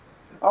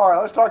All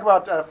right, let's talk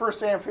about 1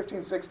 Sam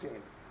 15:16.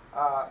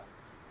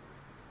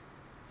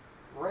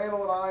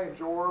 Randall and I and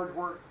George,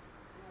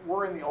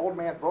 we're in the Old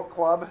Man Book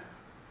Club.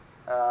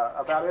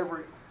 About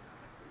every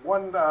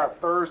one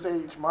Thursday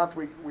each month,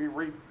 we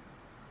read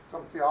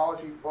some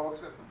theology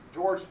books. And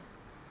George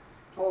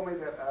told me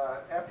that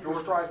after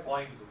George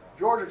explains them all.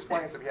 George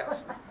explains them,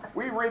 yes.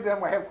 We read them,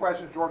 we have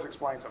questions, George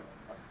explains them.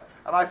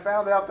 And I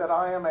found out that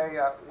I am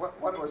a,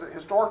 what was it,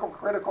 historical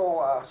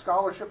critical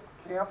scholarship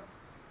camp.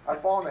 I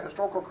fall in the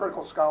historical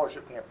critical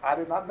scholarship camp. I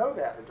did not know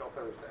that until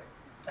Thursday.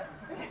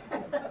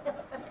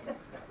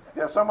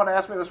 Yeah, someone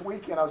asked me this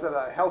weekend, I was at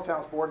a Health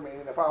Towns board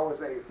meeting, if I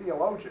was a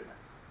theologian.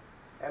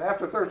 And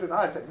after Thursday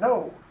night, I said,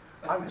 no,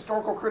 I'm a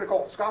historical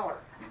critical scholar.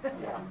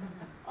 Yeah.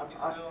 You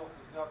still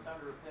have time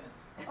to repent.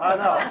 I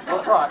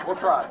know. We'll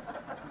try.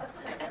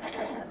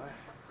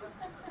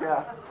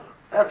 Yeah.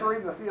 After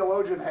reading the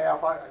theologian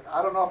half,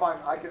 I don't know if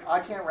I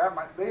can't wrap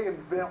my. They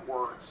invent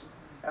words,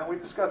 and we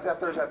discussed that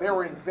Thursday. They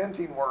were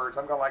inventing words.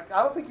 I'm going like,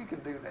 I don't think you can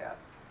do that.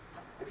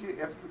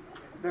 If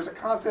there's a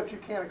concept you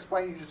can't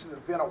explain, you just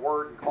invent a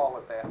word and call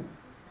it that.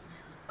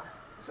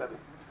 So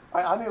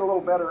I need a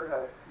little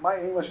better. My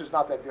English is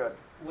not that good.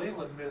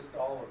 Leland missed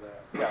all of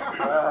that.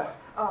 Yeah.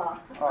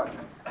 All right.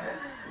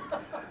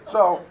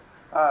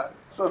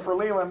 So for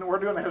Leland, we're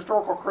doing a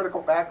historical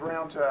critical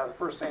background to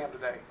 1 Sam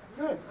today.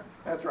 Good.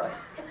 That's right.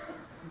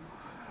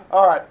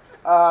 All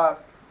right.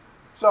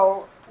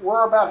 So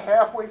we're about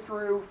halfway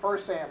through 1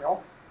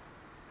 Samuel,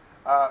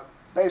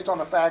 based on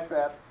the fact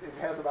that it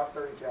has about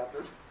 30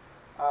 chapters.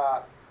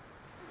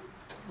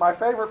 My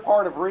favorite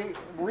part of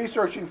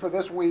researching for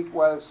this week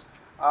was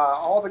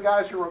all the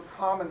guys who wrote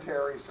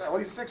commentaries, at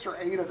least 6 or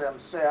 8 of them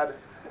said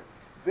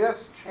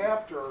this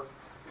chapter,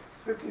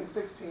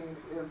 15:16,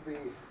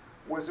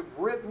 was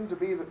written to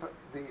be the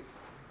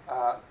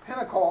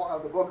pinnacle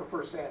of the book of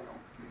 1 Samuel.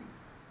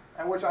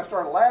 And which I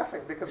started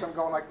laughing because I'm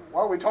going like,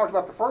 well, we talked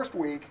about the first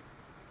week.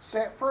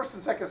 1st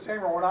and 2nd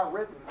Samuel were not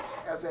written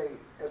as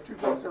 2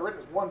 books. They're written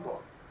as 1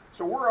 book.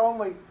 So we're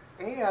only,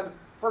 and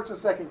 1st and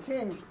 2nd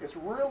Kings, it's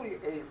really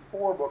a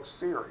 4-book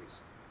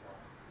series.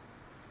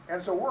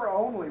 And so we're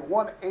only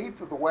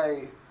 1/8 of the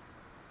way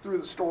through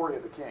the story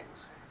of the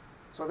Kings.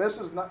 So this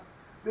is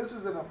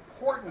an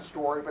important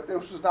story, but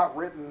this was not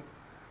written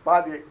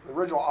by the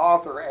original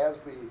author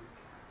as the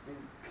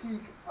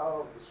peak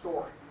of the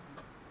story.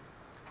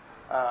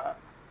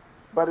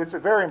 But it's a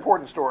very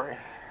important story.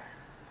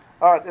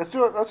 All right, let's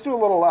do a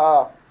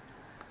little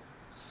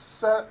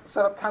set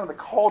up kind of the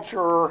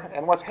culture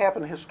and what's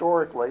happened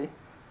historically.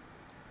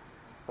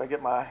 If I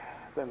get my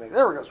thing,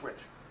 there we go,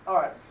 switch. All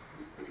right,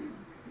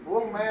 a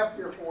little map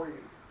here for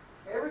you.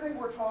 Everything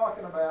we're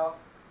talking about,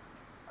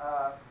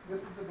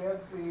 this is the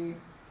Dead Sea,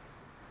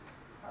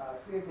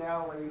 Sea of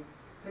Galilee,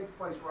 takes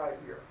place right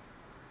here.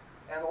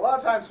 And a lot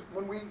of times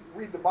when we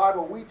read the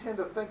Bible, we tend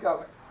to think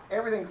of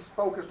everything's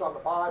focused on the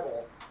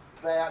Bible,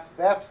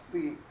 that's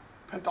the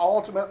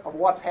penultimate of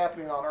what's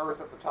happening on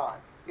earth at the time.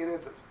 It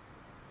isn't.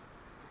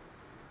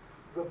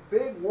 The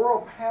big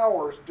world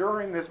powers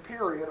during this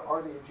period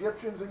are the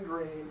Egyptians in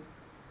green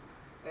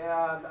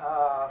and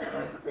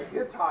the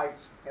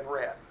Hittites in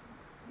red.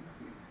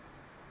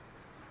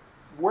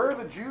 Where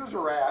the Jews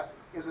are at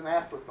is an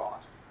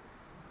afterthought.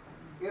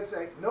 It's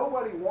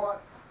nobody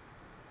wants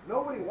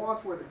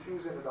where the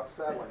Jews ended up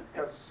settling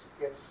because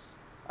it's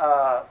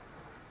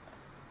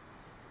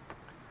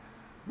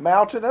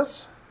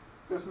mountainous.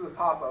 This is a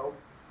topo.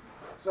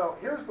 So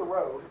here's the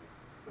road.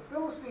 The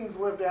Philistines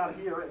live down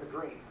here in the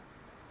green.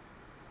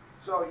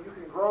 So you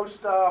can grow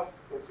stuff.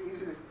 It's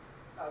easy to.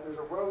 There's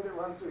a road that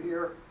runs through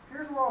here.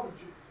 Here's where all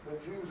the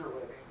Jews are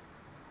living,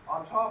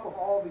 on top of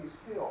all these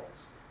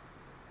hills.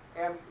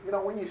 And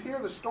when you hear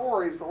the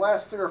stories the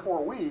last 3 or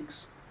 4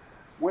 weeks,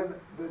 when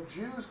the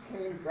Jews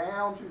came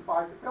down to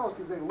fight the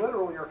Philistines, they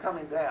literally are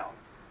coming down.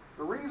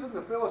 The reason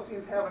the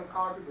Philistines haven't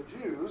conquered the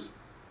Jews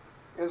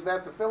is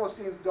that the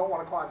Philistines don't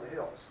want to climb the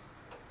hills.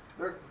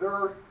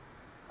 They're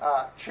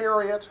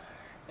chariot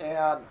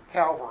and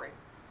cavalry.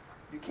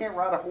 You can't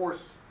ride a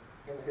horse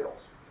in the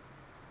hills.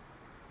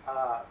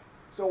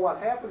 So what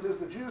happens is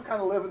the Jews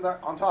kind of live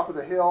on top of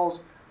the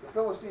hills. The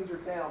Philistines are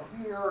down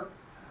here.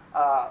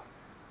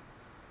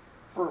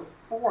 For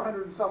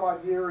 400 and some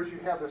odd years, you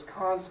have this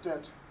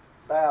constant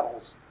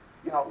battles.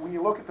 When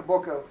you look at the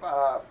book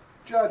of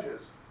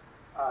Judges,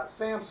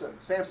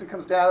 Samson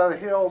comes down out of the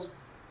hills.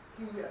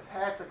 He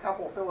attacks a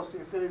couple of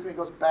Philistine cities and he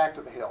goes back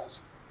to the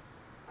hills.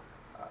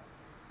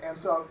 And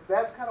so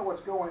that's kind of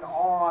what's going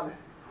on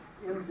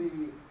in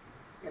the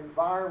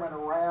environment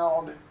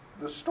around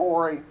the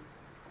story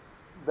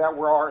that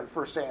we are in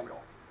 1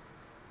 Samuel.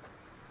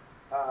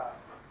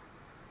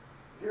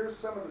 Here's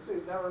some of the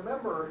cities. Now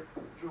remember,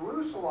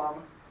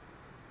 Jerusalem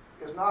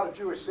is not a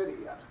Jewish city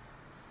yet.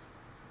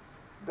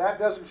 That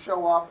doesn't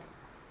show up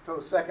till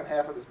the second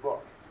half of this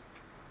book.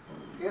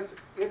 There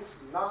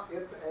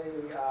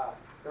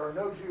are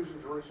no Jews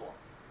in Jerusalem.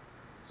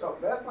 So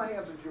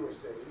Bethlehem's a Jewish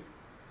city.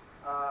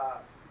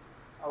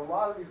 A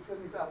lot of these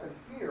cities up in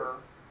here,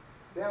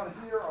 down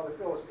here are the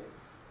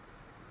Philistines.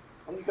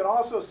 And you can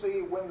also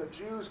see when the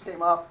Jews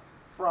came up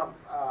from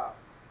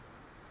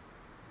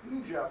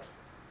Egypt,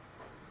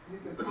 you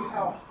can see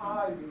how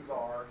high these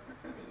are.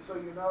 So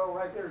you know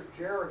right there's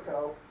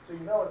Jericho. So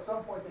you know at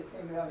some point they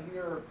came down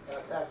here and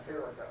attacked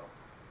Jericho.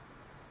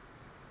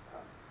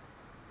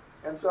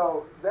 And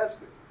so that's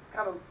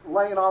kind of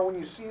laying on when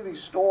you see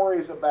these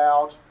stories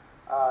about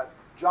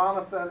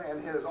Jonathan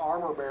and his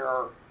armor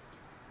bearer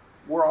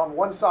were on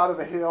one side of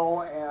the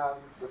hill and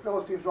the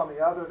Philistines were on the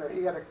other, that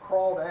he had to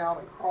crawl down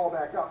and crawl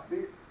back up.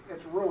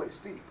 It's really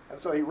steep, and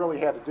so he really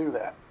had to do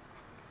that.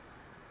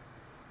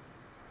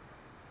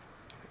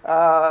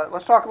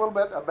 Let's talk a little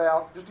bit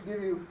about, just to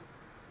give you,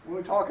 when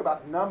we talk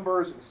about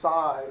numbers and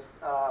size,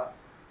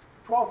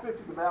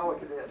 1250, the Battle of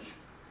Kadesh.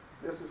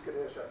 This is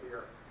Kadesh up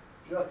here,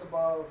 just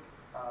above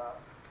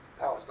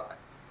Palestine.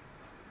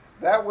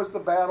 That was the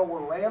battle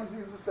where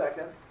Ramses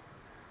II,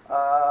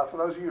 for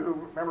those of you who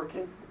remember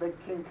big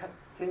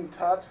King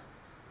Tut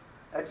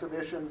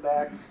exhibition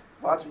back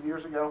lots of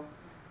years ago,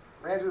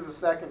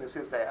 Ramses II is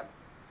his dad.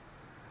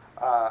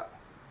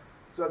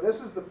 So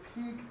this is the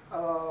peak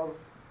of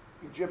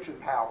Egyptian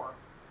power.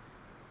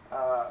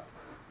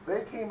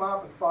 They came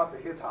up and fought the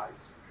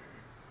Hittites.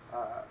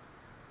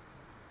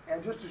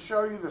 And just to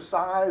show you the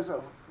size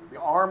of the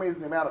armies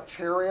and the amount of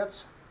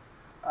chariots,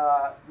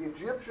 the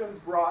Egyptians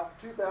brought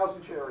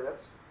 2,000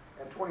 chariots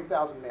and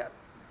 20,000 men.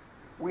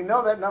 We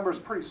know that number is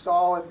pretty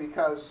solid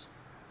because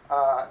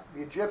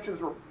the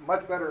Egyptians were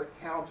much better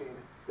at counting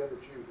than the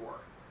Jews were.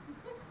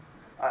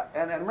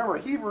 And remember,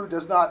 Hebrew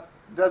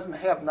doesn't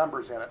have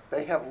numbers in it.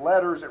 They have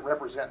letters that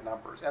represent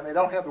numbers, and they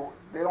don't have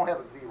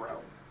a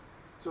zero.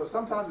 So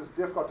sometimes it's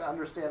difficult to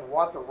understand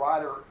what the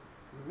writer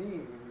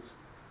means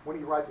when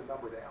he writes a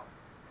number down.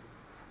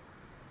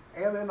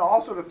 And then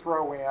also to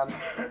throw in,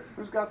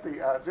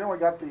 has anyone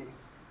got the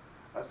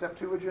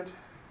Septuagint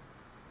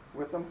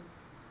with them?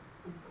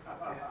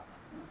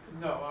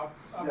 No,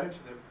 I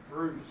mentioned that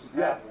Bruce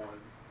Yeah. had one.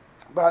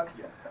 But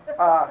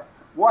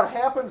what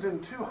happens in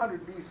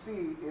 200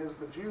 BC is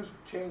the Jews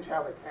change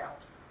how they count.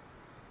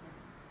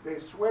 They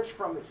switch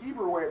from the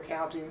Hebrew way of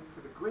counting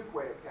to the Greek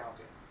way of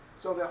counting.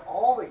 So that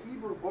all the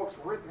Hebrew books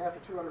written after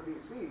 200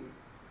 BC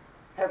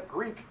have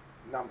Greek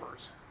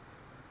numbers.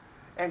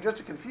 And just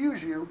to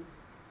confuse you,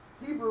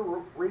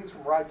 Hebrew reads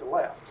from right to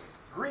left.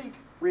 Greek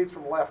reads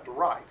from left to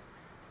right.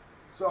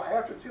 So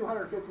after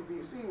 250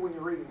 BC, when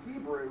you're reading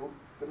Hebrew,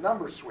 the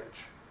numbers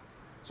switch.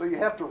 So you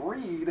have to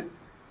read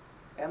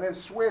and then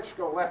switch,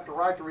 go left to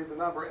right to read the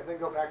number, and then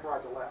go back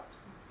right to left.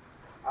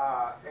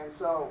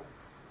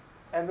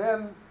 And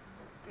then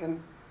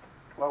in,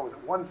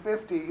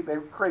 150, they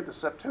create the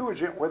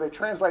Septuagint where they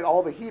translate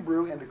all the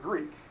Hebrew into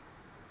Greek.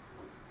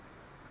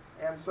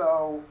 And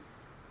so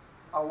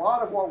a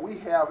lot of what we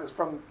have is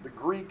from the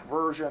Greek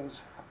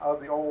versions of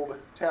the Old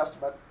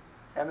Testament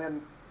and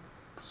then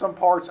some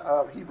parts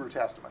of Hebrew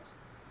Testaments.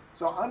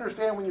 So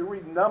understand when you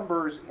read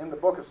Numbers in the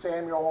book of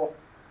Samuel,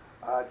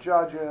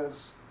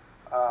 Judges,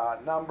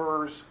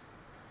 Numbers,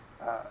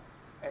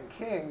 and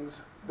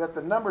Kings, that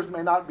the numbers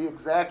may not be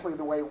exactly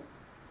the way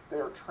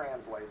they're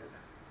translated.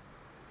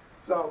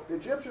 So the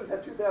Egyptians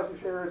had 2,000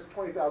 chariots,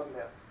 20,000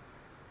 men.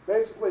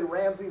 Basically,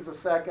 Ramses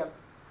II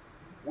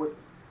was,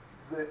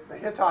 the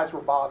Hittites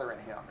were bothering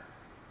him.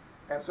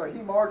 And so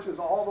he marches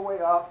all the way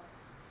up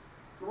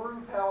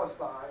through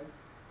Palestine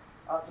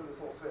up to this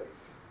little city.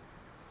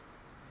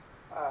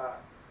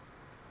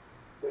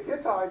 The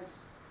Hittites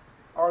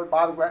are,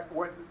 by the way,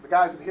 the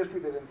guys in history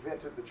that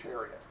invented the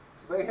chariot.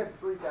 So they had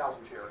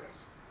 3,000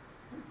 chariots.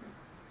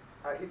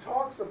 He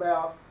talks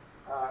about,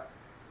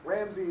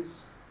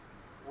 Ramses'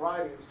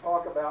 writings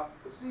talk about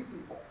the sea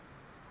people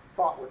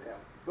fought with him.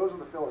 Those are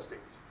the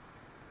Philistines.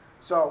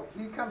 So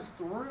he comes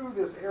through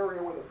this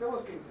area where the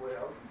Philistines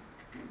live,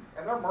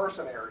 and they're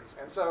mercenaries.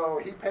 And so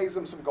he pays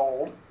them some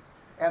gold,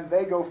 and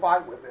they go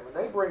fight with him. And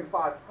they bring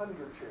 500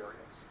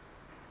 chariots.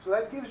 So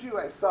that gives you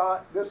a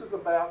size. This is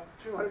about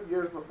 200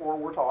 years before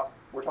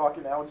we're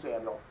talking now in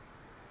Samuel.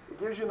 It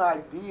gives you an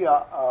idea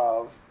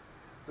of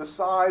the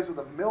size of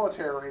the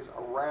militaries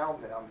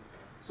around them.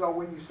 So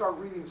when you start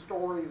reading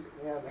stories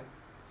in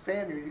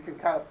Samuel, you can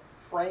kind of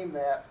frame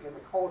that in the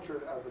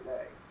culture of the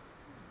day.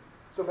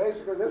 So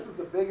basically, this was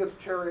the biggest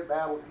chariot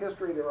battle in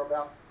history. There were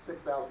about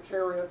 6,000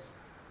 chariots.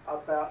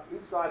 About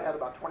each side had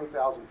about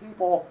 20,000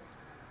 people.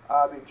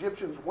 The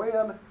Egyptians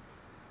win,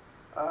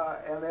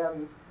 and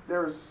then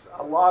there's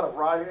a lot of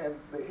riding, and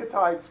the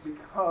Hittites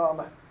become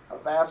a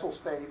vassal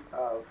state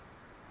of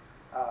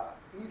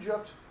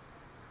Egypt,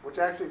 which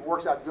actually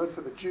works out good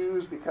for the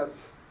Jews because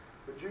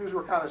the Jews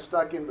were kind of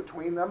stuck in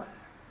between them.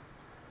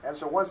 And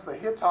so once the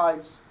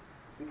Hittites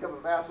become a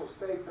vassal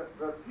state,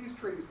 the peace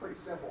treaty is pretty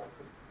simple.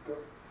 The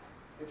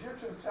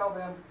Egyptians tell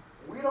them,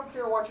 we don't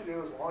care what you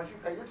do as long as you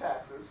pay your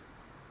taxes,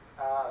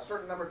 a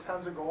certain number of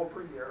tons of gold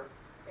per year,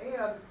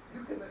 and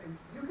you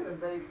can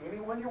invade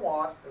anyone you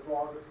want as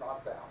long as it's not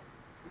south.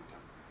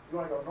 You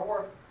want to go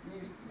north,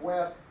 east,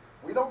 west,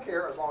 we don't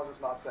care as long as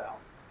it's not south.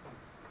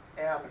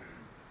 And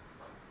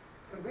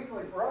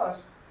conveniently for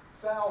us,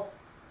 south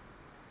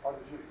are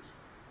the Jews.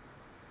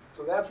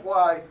 So that's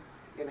why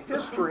in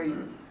history,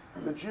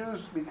 the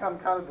Jews become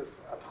kind of this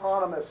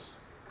autonomous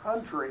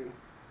country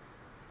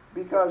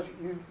because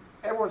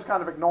everyone's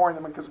kind of ignoring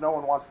them because no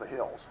one wants the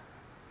hills.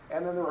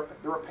 And then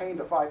they're a pain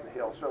to fight in the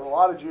hills. So there are a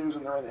lot of Jews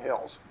and they're in the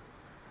hills.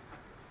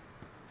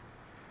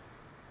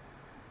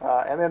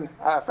 And then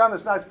I found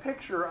this nice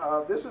picture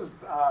of, this is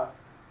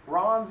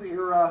Bronze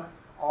Era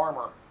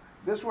armor.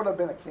 This would have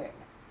been a king.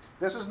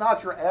 This is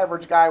not your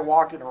average guy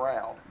walking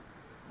around.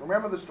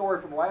 Remember the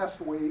story from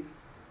last week?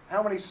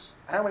 How many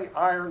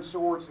iron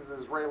swords did the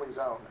Israelis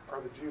own,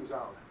 or the Jews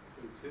own?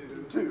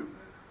 Two.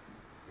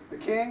 The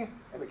king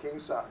and the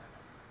king's son.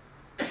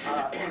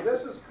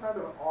 This is kind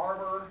of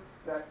armor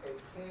that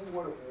a king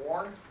would have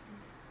worn.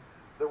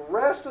 The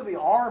rest of the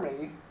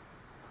army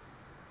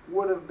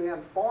would have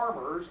been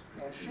farmers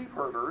and sheep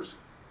herders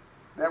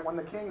that when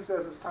the king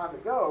says it's time to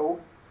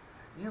go,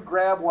 you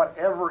grab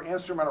whatever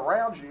instrument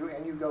around you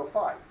and you go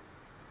fight.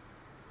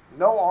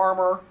 No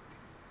armor.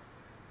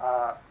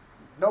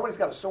 Nobody's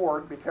got a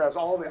sword because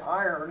all the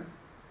iron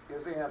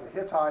is in the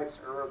Hittites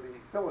or the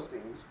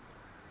Philistines.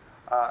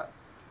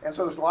 And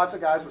so there's lots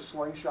of guys with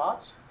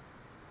slingshots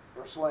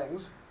or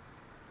slings.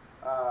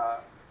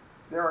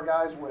 There are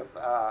guys with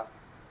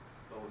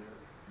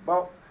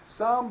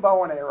some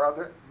bow and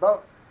arrow.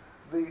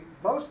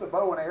 Most of the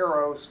bow and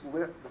arrows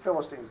the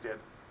Philistines did.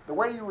 The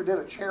way you did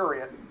a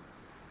chariot,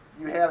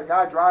 you had a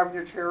guy driving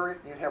your chariot,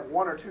 and you'd have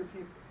one or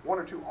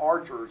two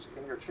archers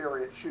in your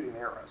chariot shooting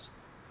arrows.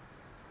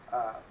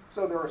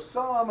 So there are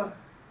some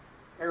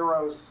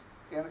arrows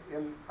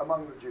in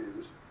among the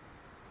Jews.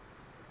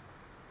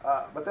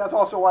 But that's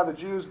also why the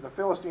Jews and the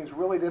Philistines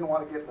really didn't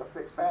want to get in a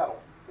fixed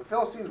battle. The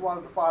Philistines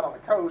wanted to fight on the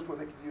coast where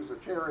they could use their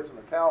chariots and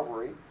the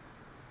cavalry.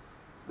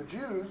 The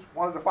Jews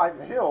wanted to fight in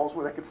the hills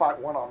where they could fight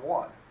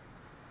one-on-one.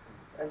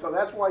 And so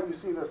that's why you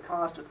see this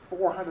constant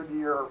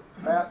 400-year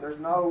battle. There's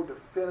no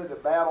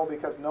definitive battle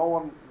because no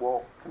one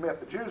will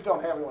commit. The Jews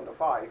don't have anyone to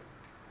fight.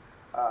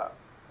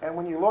 And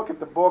when you look at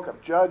the book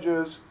of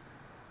Judges,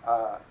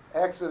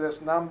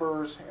 Exodus,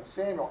 Numbers, and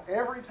Samuel,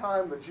 every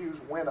time the Jews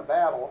win a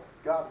battle,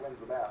 God wins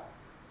the battle.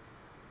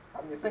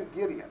 I mean, you think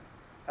Gideon.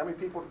 How many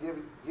people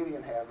did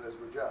Gideon have as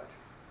the judge?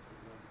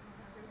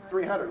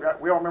 300. Right?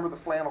 We all remember the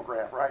flannel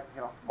graph, right?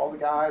 You know, all the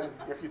guys.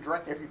 If you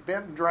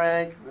bent and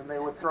drank, then they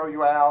would throw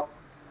you out.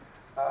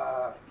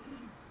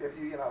 If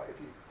you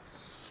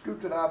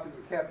scooped it up and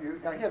you kept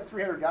he had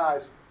 300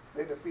 guys.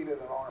 They defeated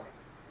an army.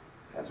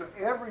 And so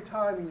every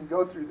time you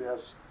go through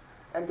this,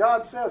 and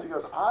God says, He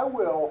goes, I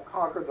will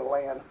conquer the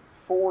land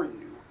for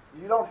you.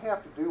 You don't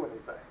have to do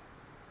anything.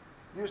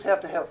 You just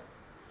have to have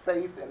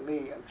faith in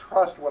me and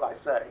trust what I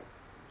say.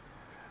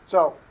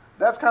 So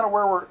that's kind of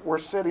where we're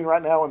sitting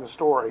right now in the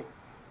story.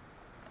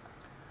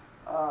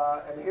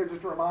 And here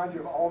just to remind you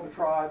of all the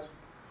tribes.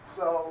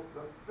 So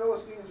the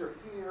Philistines are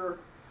here.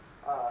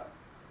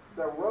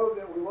 The road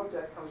that we looked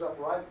at comes up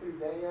right through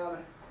Dan,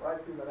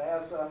 right through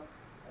Manasseh,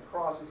 and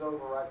crosses over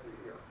right through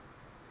here.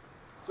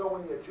 So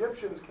when the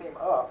Egyptians came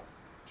up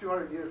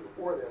 200 years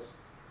before this,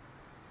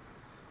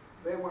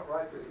 they went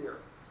right through here.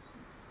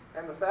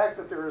 And the fact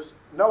that there's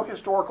no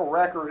historical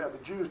record of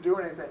the Jews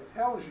doing anything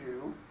tells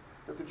you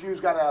that the Jews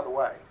got out of the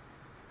way.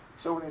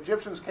 So when the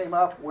Egyptians came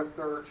up with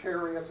their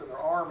chariots and their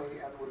army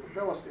and with the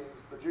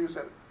Philistines, the Jews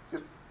said,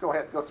 just go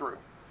ahead, go through.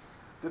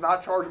 Did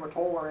not charge them a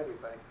toll or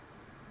anything.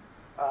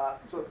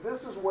 So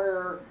this is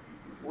where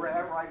we're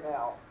at right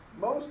now.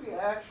 Most of the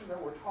action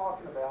that we're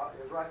talking about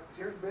is right.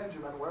 Here's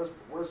Benjamin.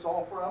 Where's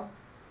Saul from?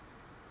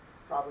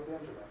 Tribe of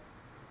Benjamin.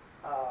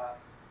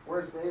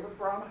 Where's David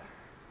from?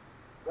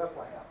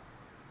 Bethlehem.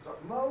 So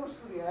most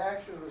of the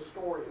action of the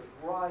story is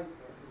right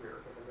in here,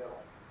 in the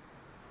middle.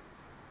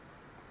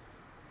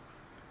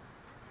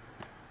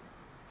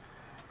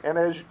 And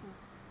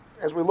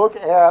as we look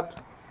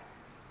at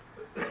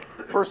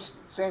 1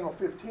 Samuel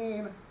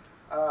 15,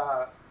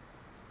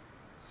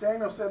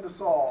 Samuel said to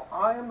Saul,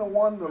 I am the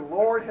one the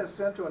Lord has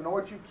sent to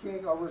anoint you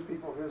king over his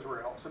people of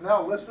Israel. So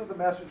now listen to the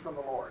message from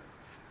the Lord.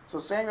 So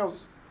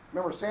Samuel's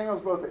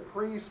both a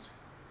priest,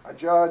 a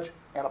judge,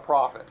 and a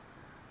prophet.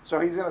 So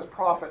he's in his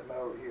prophet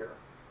mode here.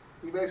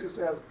 He basically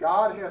says,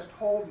 God has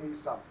told me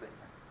something.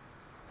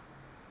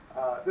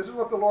 This is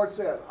what the Lord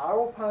says. I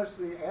will punish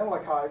the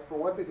Amalekites for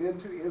what they did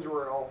to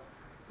Israel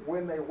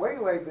when they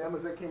waylaid them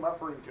as they came up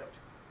for Egypt.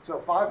 So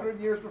 500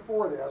 years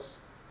before this,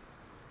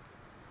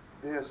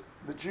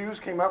 the Jews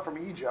came up from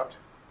Egypt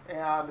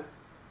and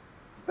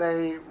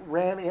they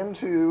ran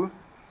into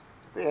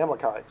the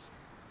Amalekites.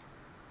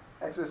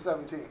 Exodus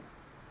 17.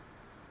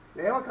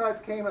 The Amalekites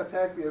came and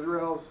attacked the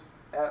Israelites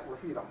at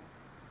Rephidim.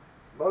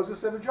 Moses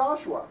said to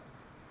Joshua,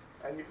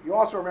 and you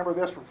also remember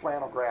this from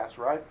flannel graphs,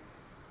 right?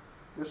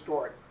 This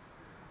story.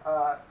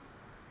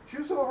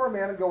 Choose some of our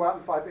men and go out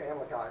and fight the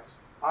Amalekites.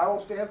 I will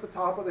stand at the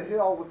top of the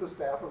hill with the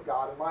staff of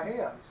God in my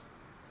hands.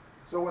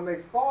 So when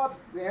they fought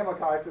the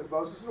Amalekites as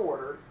Moses had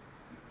ordered,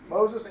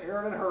 Moses,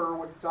 Aaron, and Hur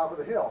went to the top of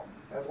the hill.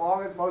 As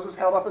long as Moses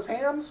held up his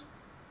hands,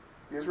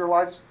 the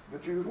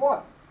Jews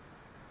won.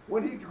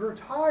 When he grew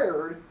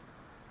tired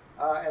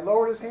and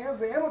lowered his hands,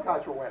 the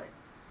Amalekites were winning.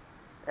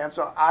 And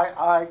so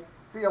I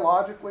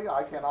theologically,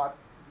 I cannot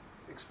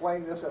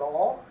explain this at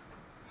all.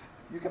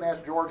 You can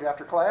ask George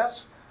after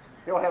class.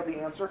 He'll have the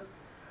answer.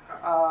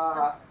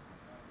 I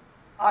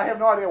have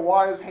no idea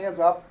why his hands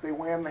up, they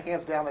win, the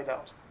hands down, they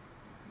don't.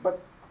 But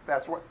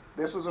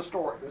this is a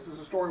story. This is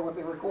a story of what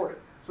they recorded.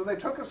 So they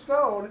took a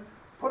stone,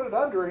 put it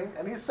under him,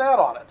 and he sat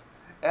on it.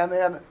 And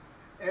then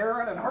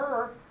Aaron and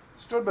Hur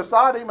stood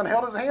beside him and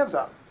held his hands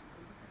up.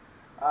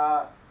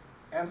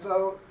 And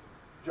so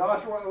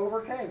Joshua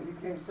overcame.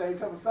 He came staying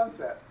till the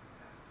sunset.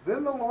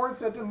 Then the Lord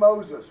said to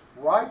Moses,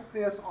 write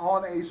this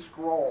on a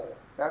scroll.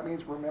 That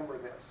means remember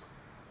this.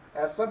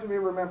 As something to be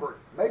remembered.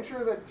 Make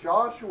sure that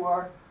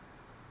Joshua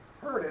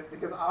heard it,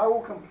 because I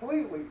will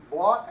completely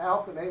blot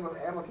out the name of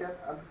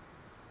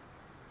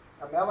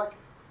Amalek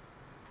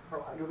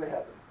from under the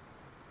heaven.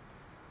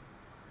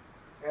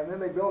 And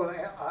then they built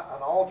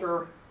an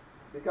altar,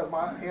 because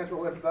my hands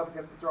were lifted up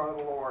against the throne of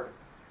the Lord.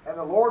 And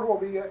the Lord will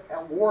be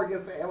at war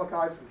against the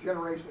Amalekites from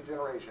generation to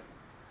generation.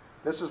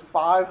 This is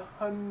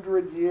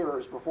 500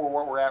 years before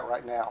what we're at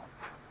right now.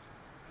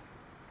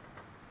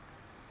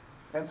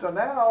 And so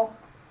now,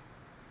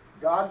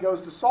 God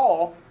goes to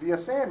Saul via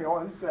Samuel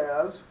and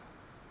says,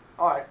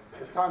 all right,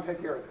 it's time to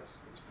take care of this.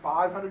 It's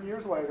 500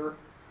 years later.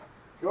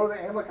 Go to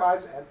the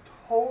Amalekites and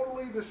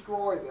totally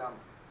destroy them.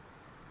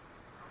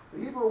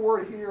 The Hebrew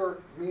word here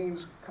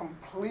means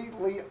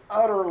completely,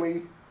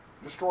 utterly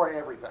destroy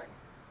everything.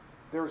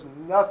 There's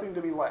nothing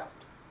to be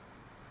left.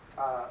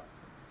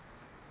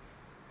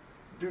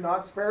 Do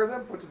not spare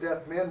them. Put to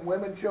death men,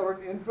 women,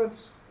 children,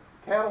 infants,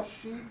 cattle,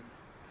 sheep,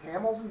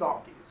 camels, and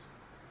donkeys.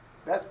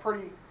 That's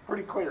pretty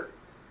clear.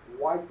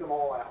 Wipe them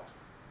all out.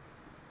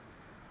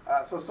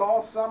 So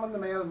Saul summoned the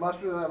man and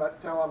mustered them and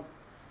tell him,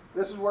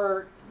 this is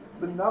where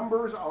the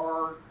numbers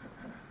are.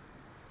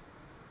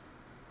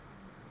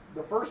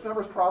 The first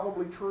number is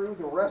probably true.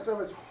 The rest of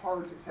it's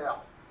hard to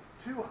tell.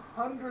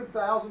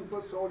 200,000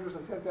 foot soldiers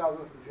and 10,000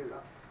 from Judah.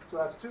 So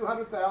that's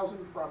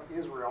 200,000 from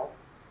Israel.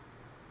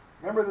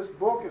 Remember, this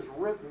book is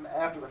written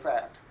after the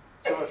fact.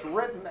 So it's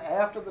written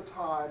after the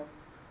time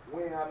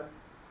when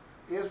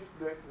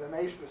the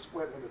nation is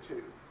split into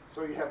two.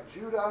 So you have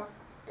Judah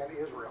and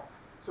Israel.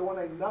 So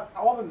when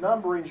all the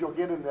numberings you'll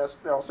get in this,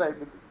 they'll say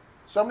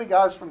so many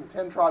guys from the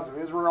 10 tribes of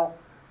Israel,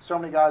 so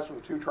many guys from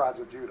the 2 tribes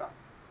of Judah.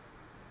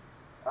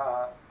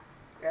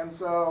 And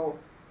so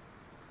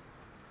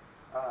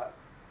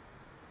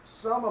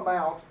some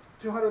amount,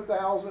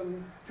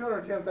 200,000,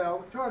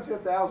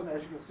 210,000,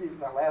 as you can see from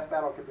that last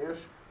battle of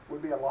Kadesh,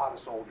 would be a lot of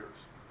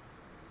soldiers.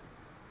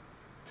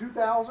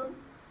 2,000,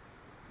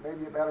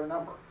 maybe a better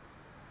number.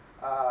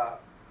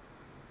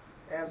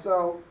 And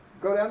so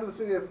go down to the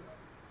city of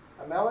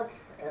Amalek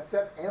and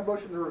set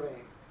ambush in the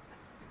ravine.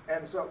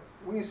 And so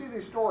when you see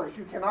these stories,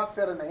 you cannot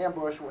set an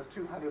ambush with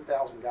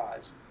 200,000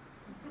 guys,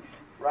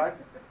 right?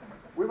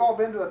 We've all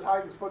been to a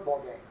Titans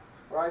football game,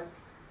 right?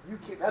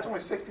 That's only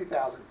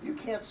 60,000. You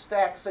can't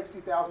stack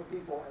 60,000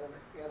 people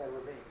in a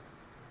ravine.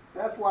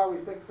 That's why we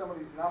think some of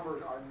these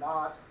numbers are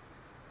not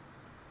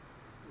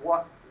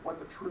what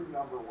the true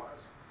number was.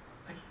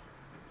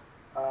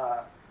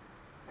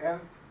 And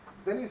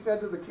then he said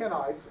to the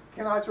Kenites,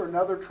 Kenites are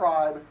another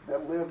tribe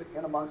that lived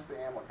in amongst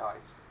the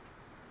Amalekites.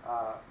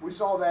 We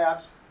saw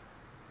that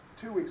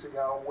 2 weeks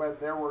ago when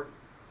there were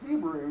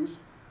Hebrews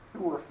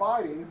who were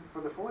fighting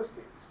for the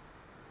Philistines.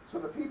 So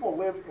the people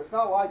lived, it's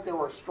not like there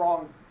were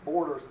strong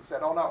borders that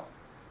said, oh no,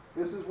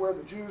 this is where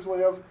the Jews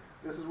live,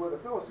 this is where the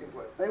Philistines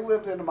live. They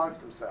lived in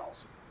amongst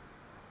themselves.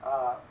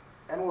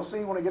 And we'll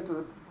see when we get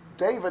to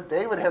David.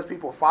 David has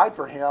people fight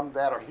for him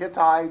that are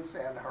Hittites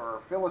and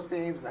her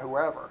Philistines and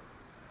whoever.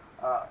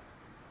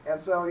 And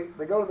so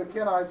they go to the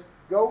Kenites,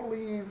 go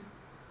leave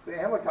the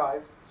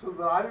Amalekites so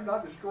that I do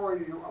not destroy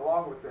you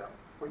along with them.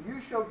 For you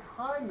showed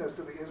kindness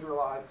to the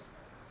Israelites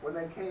when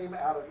they came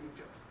out of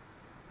Egypt.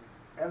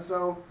 And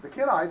so the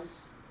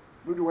Kenites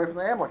moved away from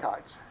the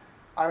Amalekites.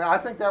 I mean, I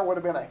think that would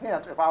have been a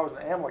hint if I was an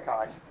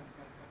Amalekite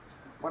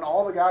when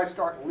all the guys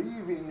start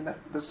leaving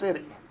the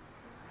city,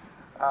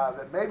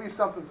 that maybe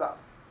something's up.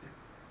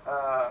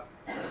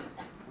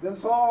 Then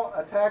Saul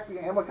attacked the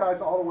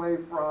Amalekites all the way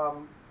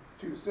from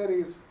 2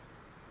 cities,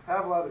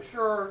 Havilah to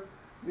Shur,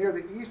 near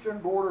the eastern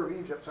border of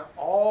Egypt, so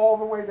all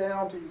the way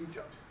down to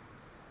Egypt.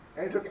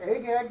 And he took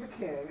Agag the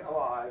king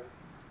alive,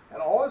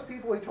 and all his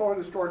people he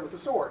totally destroyed with the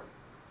sword.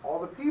 All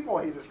the people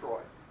he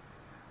destroyed.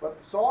 But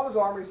Saul and his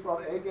army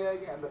smote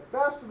Agag and the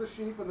best of the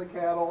sheep and the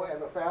cattle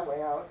and the fat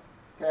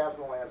calves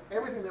and the lambs,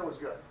 everything that was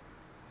good.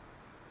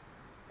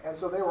 And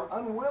so they were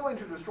unwilling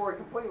to destroy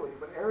completely,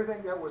 but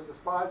everything that was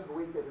despised and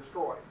weak they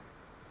destroyed.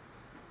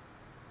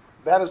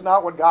 That is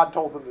not what God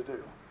told them to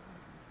do.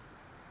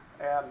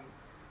 And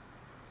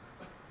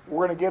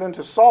we're going to get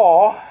into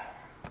Saul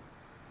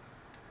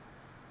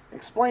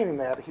explaining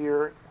that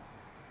here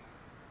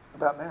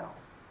about now.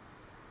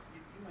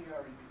 You may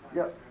already be trying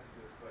Yes. to discuss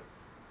this, but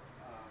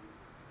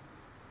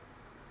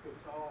what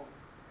Saul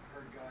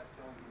heard God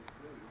telling him to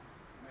do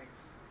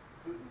makes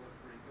Putin look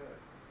pretty good.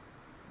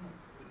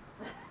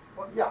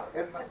 Well, yeah,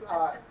 it's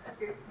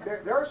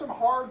there are some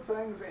hard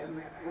things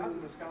in How do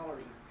the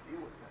scholars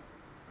deal with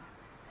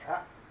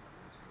that?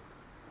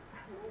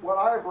 what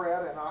I've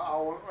read, and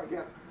I'll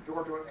again,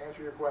 George will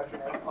answer your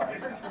question,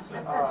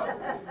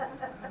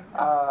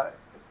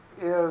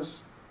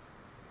 is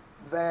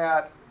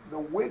that the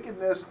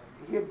wickedness,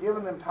 he had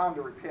given them time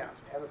to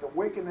repent, and that the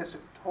wickedness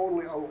had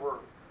totally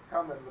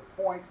overcome them to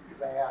the point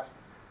that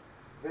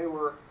they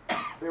were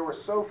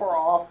so far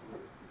off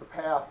the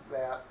path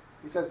that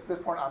he says, at this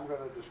point, I'm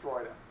going to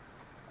destroy them.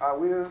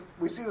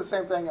 We see the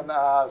same thing in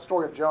the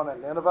story of Jonah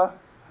and Nineveh.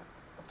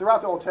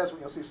 Throughout the Old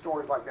Testament, you'll see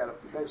stories like that.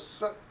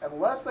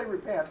 Unless they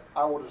repent,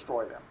 I will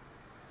destroy them.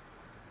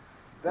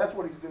 That's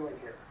what he's doing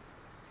here.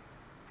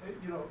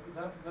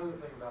 Another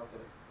thing about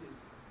that is,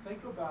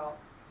 think about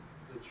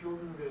the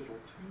children of Israel,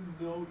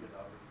 2 million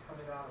of them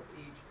coming out of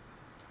Egypt,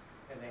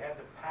 and they had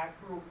to pack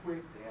real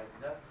quick. They had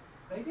nothing.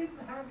 They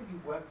didn't have any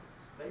weapons.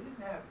 They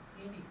didn't have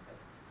anything.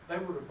 They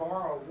were to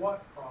borrow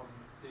what from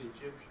the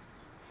Egyptians?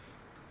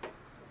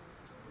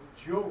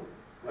 Jewelry.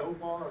 They'll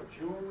borrow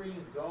jewelry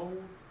and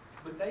gold,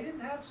 but they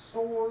didn't have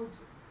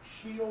swords,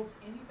 shields,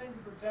 anything to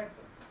protect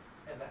them.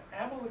 And the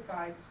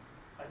Amalekites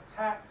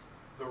attacked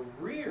the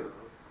rear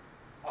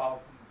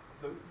of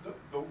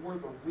where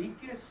the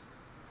weakest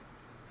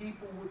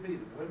people would be,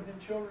 the women and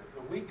children.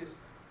 The weakest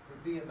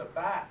would be in the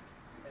back,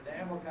 and the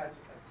Amalekites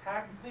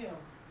attacked them,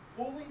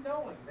 fully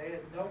knowing they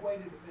had no way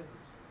to defend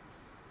themselves.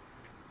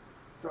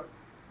 So,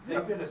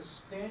 They've been a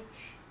stench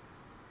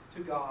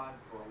to God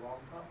for a long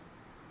time.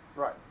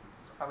 Right.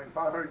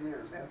 500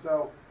 years. And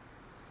so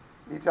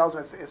he tells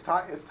them it's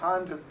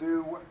time to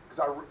do,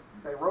 because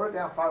they wrote it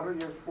down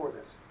 500 years before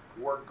this.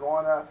 We're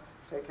going to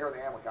take care of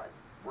the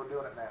Amalekites. We're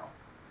doing it now.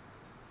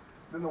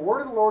 Then the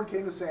word of the Lord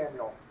came to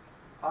Samuel.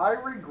 I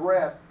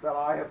regret that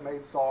I have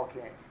made Saul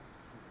king.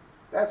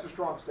 That's a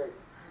strong statement.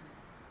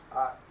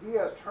 He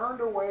has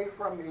turned away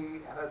from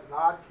me and has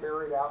not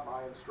carried out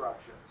my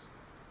instructions.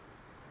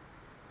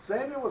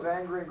 Samuel was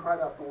angry and cried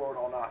out to the Lord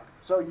all night.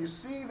 So you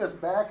see this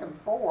back and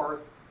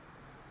forth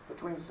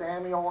between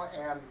Samuel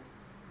and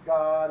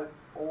God,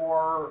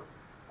 or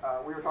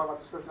we were talking about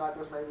the scripture tonight,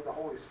 this may be the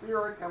Holy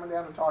Spirit coming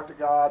down to talk to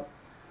God.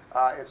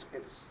 It's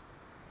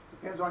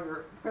depends on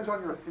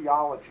your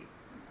theology.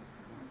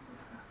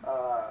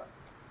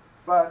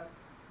 But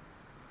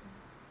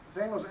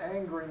Samuel's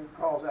angry and he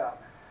calls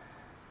out.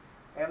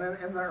 And then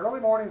in the early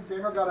morning,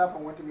 Samuel got up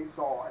and went to meet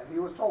Saul, and he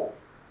was told,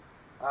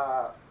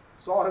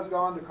 Saul has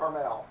gone to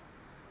Carmel.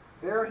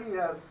 There he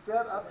has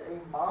set up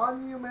a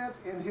monument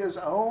in his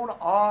own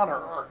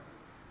honor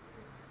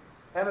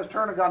and has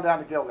turned and gone down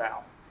to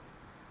Gilgal.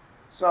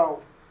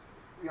 So,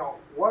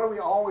 what do we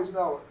always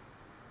know?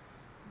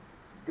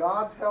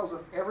 God tells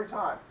him every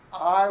time,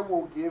 I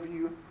will give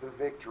you the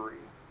victory.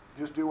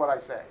 Just do what I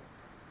say.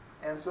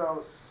 And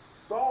so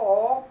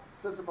Saul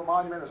sets up a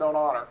monument in his own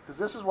honor. Because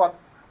this is what,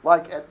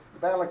 like at the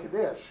Battle of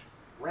Kadesh,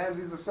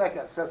 Ramses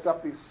II sets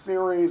up these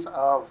series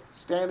of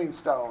standing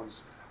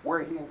stones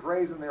where he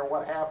engraves in there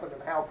what happened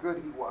and how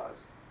good he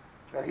was.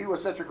 That he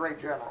was such a great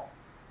general.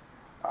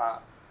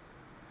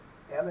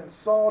 And then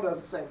Saul does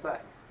the same thing.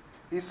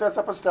 He sets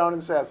up a stone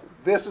and says,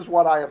 this is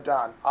what I have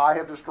done. I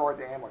have destroyed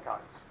the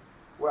Amalekites.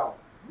 Well,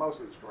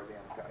 mostly destroyed the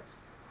Amalekites.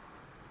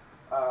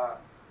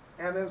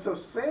 And then so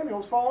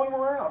Samuel's following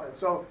him around. And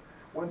so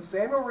when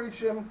Samuel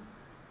reached him,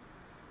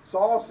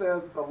 Saul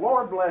says, the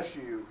Lord bless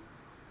you.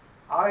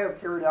 I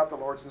have carried out the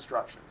Lord's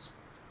instructions.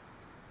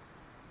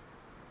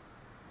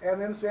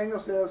 And then Samuel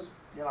says,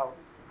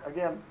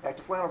 again, back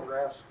to flannel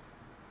graphs,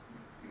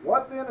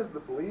 what then is the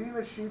bleating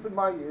of sheep in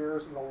my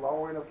ears and the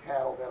lowing of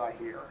cattle that I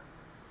hear?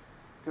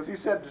 Because he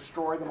said,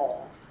 destroy them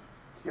all.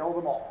 Kill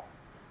them all.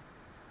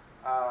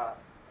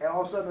 And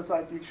all of a sudden it's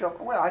like, you show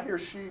up, well, I hear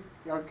sheep,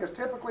 because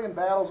typically in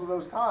battles of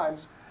those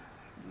times,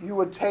 you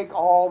would take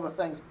all the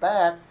things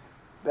back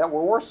that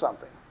were worth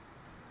something.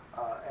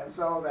 And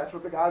so that's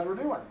what the guys were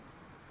doing.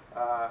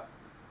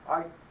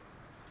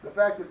 The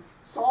fact that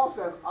Saul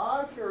says,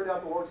 I carried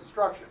out the Lord's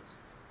instructions.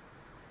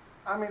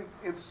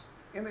 It's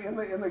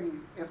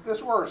if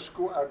this were a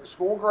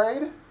school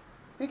grade,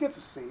 he gets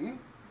a C.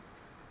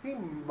 He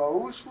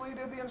mostly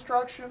did the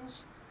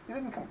instructions. He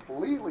didn't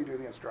completely do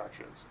the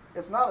instructions.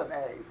 It's not an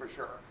A for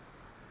sure.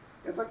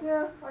 It's like,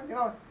 yeah,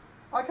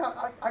 I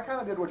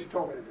kind of did what you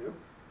told me to do.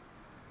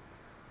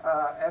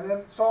 And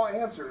then Saul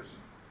answers.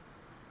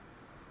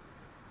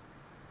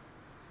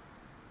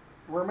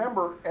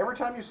 Remember, every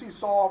time you see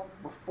Saul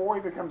before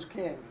he becomes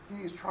king,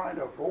 he's trying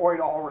to avoid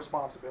all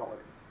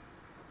responsibility.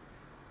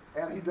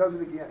 And he does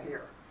it again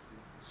here.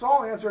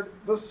 Saul answered,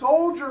 the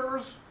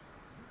soldiers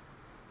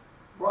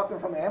brought them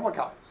from the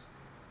Amalekites.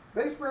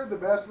 They spared the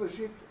best of the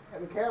sheep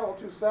and the cattle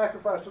to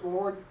sacrifice to the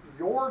Lord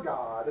your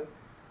God,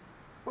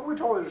 but we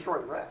told him to destroy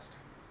the rest.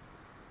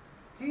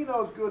 He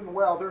knows good and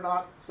well they're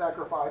not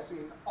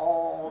sacrificing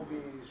all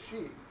these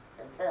sheep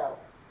and cattle.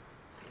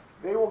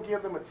 They will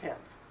give them a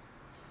tenth,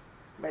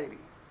 maybe.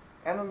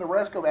 And then the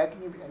rest go back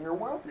and you're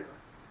wealthier.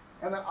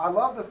 And I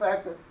love the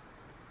fact that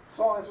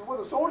Saul answered, well,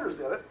 the soldiers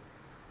did it.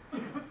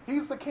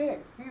 He's the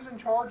king. He's in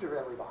charge of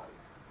everybody.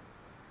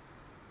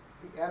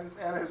 And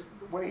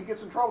when he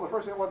gets in trouble, the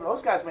first thing, well, those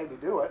guys made me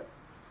do it.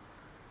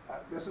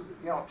 This is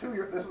the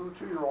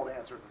 2-year-old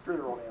answer, the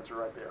 3-year-old answer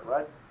right there,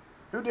 right?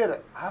 Who did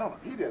it? I don't know.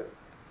 He did it.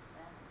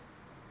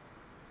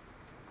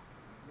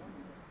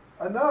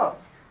 Enough,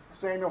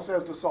 Samuel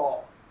says to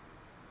Saul.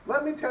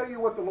 Let me tell you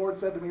what the Lord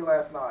said to me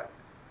last night.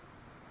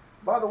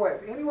 By the way,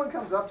 if anyone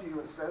comes up to you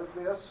and says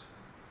this,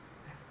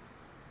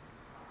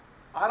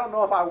 I don't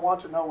know if I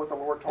want to know what the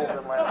Lord told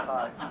them last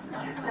night.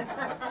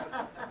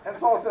 And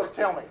Saul says,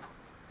 tell me.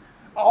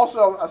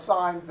 Also a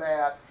sign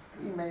that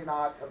he may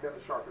not have been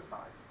the sharpest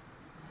knife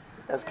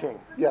as king.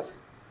 Yes?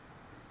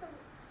 So,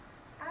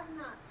 I've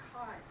not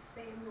caught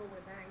Samuel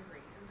was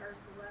angry in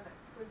verse 11.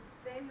 Was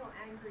Samuel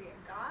angry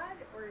at God,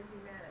 or is he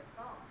mad at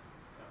Saul?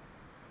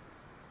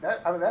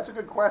 That's a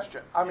good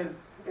question. I mean,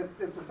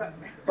 it's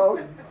both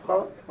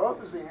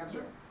is the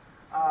answer.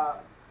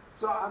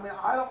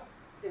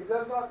 It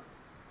does not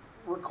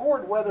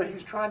record whether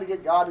he's trying to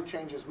get God to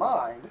change his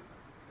mind,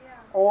 Yeah.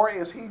 or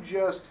is he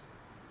just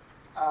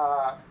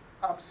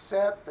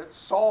upset that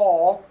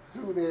Saul,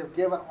 who they have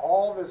given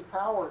all this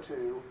power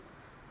to,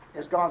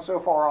 has gone so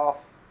far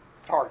off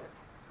target.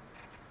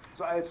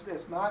 So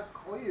it's not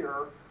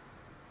clear.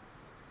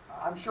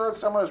 I'm sure if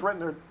someone has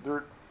written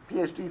their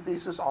PhD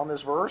thesis on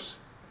this verse,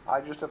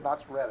 I just have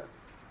not read it.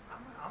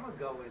 I'm going to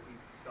go with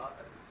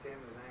Samuel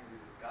was angry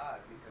with God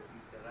because he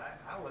said,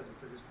 I wasn't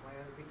for this plan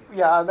at the beginning.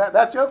 Yeah,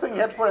 that's the other thing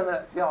you have to put in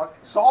there.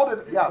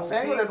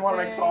 Samuel didn't want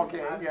to make Saul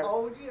king. I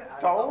told you.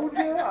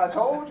 I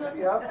told you,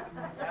 yeah.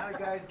 Now the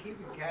guy's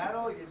keeping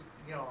cattle, he just,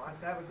 wants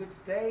to have a good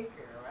steak,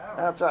 or I don't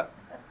know. That's right.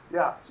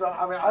 Yeah, so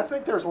I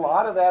think there's a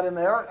lot of that in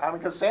there.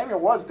 Because Samuel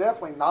was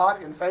definitely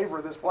not in favor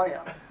of this plan.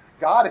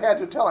 God had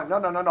to tell him,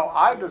 no,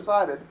 I've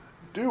decided,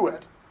 do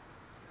it.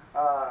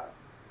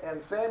 And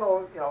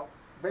Samuel,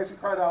 basically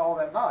cried out all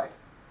that night.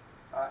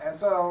 And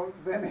so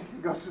then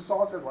he goes to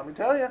Saul and says, let me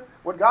tell you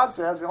what God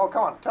says. Oh,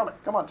 come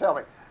on, tell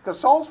me. Because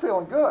Saul's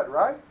feeling good,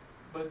 right?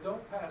 But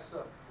don't pass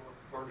up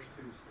what verse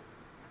 2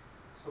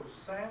 says. So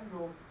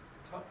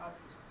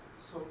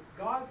so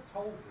God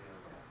told them,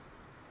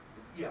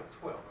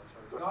 12, I'm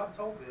sorry. God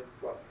told them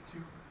to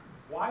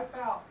wipe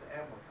out the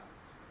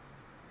Amalekites.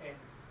 And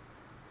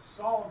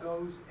Saul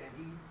goes and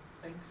he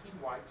thinks he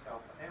wipes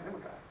out the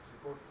Amalekites.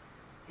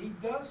 He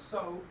does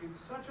so in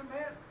such a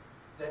manner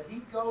that he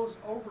goes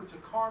over to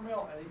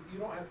Carmel, and you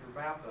don't have your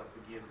map up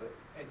again,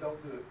 and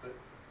don't do it. But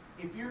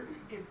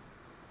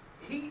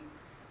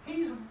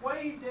he's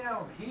way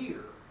down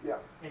here,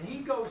 and he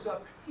goes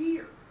up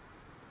here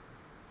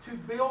to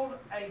build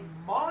a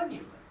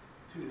monument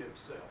to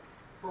himself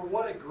for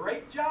what a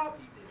great job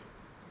he did.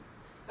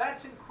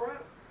 That's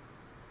incredible.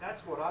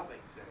 That's what I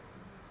think, Samuel.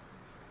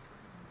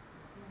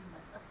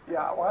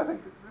 Yeah, well, I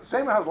think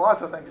Samuel has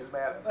lots of things he's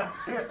mad at.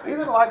 He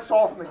didn't like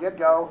Saul from the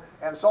get-go,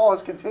 and Saul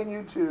has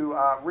continued to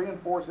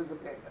reinforce his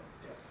opinion.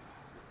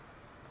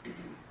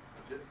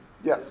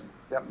 Yes.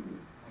 Yep. I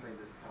made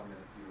this comment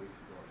a few weeks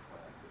ago in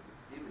class that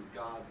even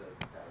God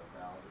doesn't have a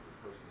thousand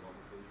for personal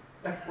decision.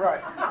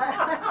 Right.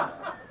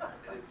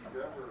 And if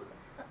you've ever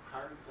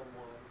hired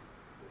someone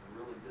that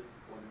really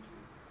disappointed you,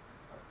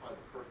 that's probably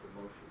the first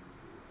emotion you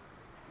feel.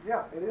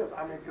 Yeah, it is.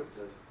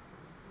 Because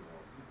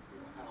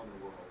how in the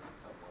world can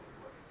someone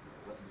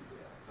let me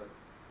down? So it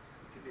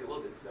could be a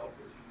little bit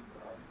selfish,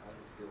 but I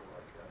just feel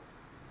like that's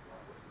not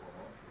what's going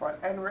on. right,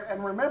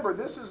 and remember,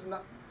 this is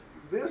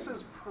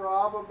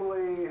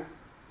probably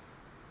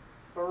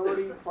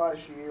 30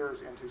 plus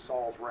years into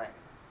Saul's reign.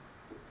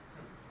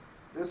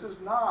 This is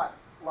not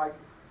like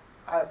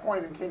I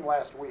appointed a king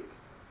last week,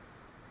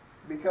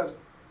 because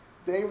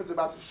David's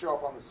about to show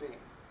up on the scene.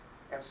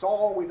 And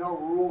Saul, we know,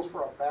 rules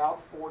for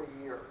about 40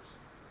 years.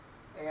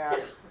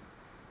 And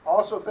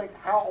also think,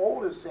 how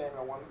old is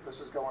Samuel when this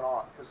is going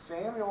on? Because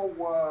Samuel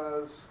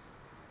was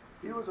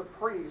a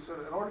priest, so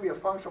in order to be a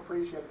functional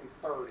priest, you had to be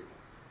 30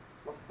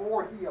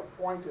 before he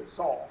appointed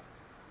Saul.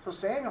 So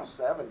Samuel's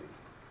 70.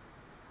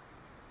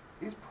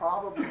 He's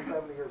probably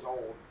 70 years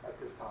old at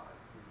this time.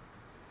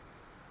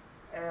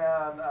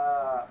 And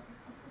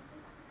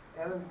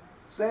then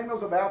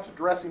Samuel's about to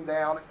dress him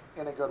down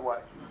in a good way,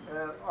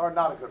 or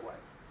not a good way.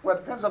 Well,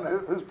 it depends on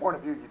whose point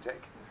of view you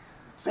take.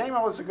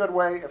 Samuel is a good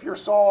way. If you're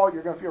Saul,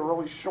 you're going to feel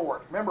really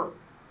short. Remember,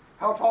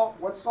 how tall?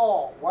 What's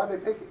Saul? Why did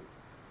they pick him?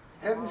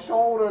 Head and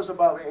shoulders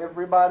above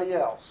everybody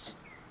else.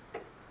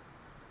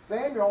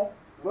 Samuel,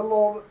 little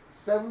old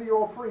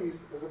 70-year-old priest,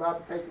 is about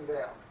to take him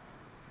down.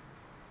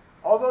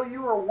 Although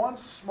you were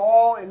once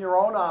small in your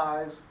own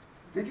eyes,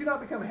 did you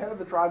not become head of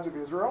the tribes of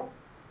Israel?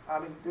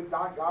 Did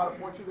not God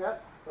appoint you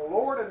that? The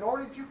Lord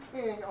anointed you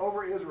king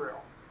over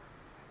Israel.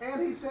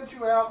 And he sent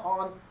you out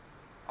on,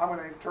 I'm going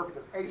to interpret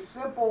this, a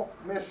simple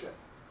mission.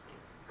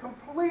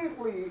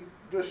 Completely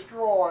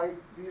destroy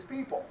these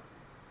people.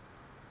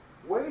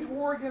 Wage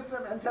war against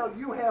them until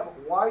you have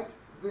wiped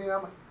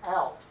them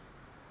out.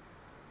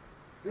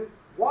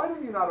 Why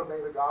did you not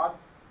obey the God?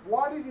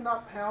 Why did you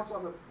pounce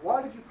on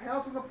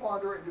the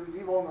plunder and do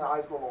evil in the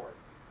eyes of the Lord?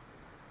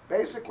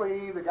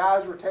 Basically, the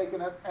guys were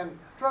taking it, and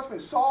trust me,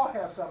 Saul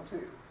has some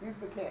too. He's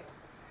the king.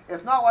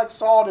 It's not like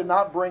Saul did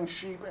not bring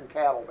sheep and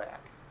cattle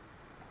back.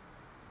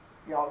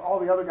 All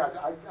the other guys,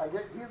 I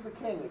get, he's the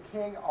king. The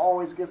king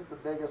always gets the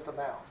biggest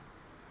amount.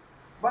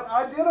 But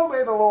I did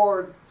obey the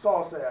Lord,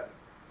 Saul said.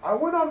 I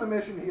went on the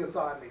mission he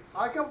assigned me.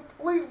 I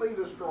completely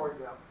destroyed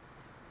them.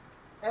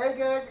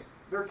 Agag,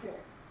 their king,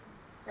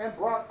 and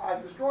I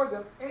destroyed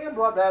them and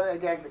brought down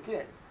Agag the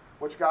king,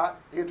 which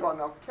he had told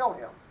them to kill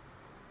him.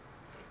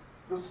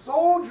 The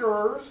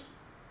soldiers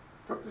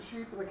took the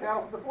sheep and the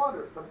cattle from the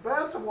plunder, the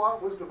best of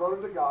what was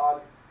devoted to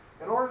God,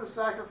 in order to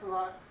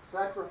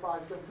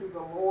sacrifice them to the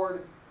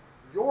Lord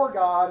your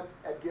God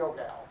at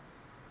Gilgal.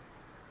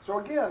 So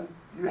again,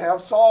 you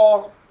have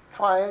Saul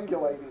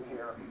triangulating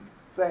here,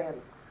 saying,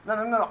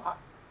 no,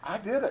 I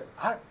did it.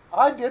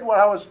 I did what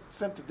I was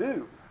sent to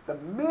do. The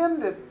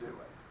men didn't do it.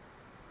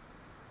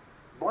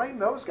 Blame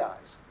those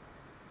guys.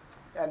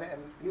 And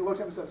he looks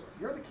at him and says,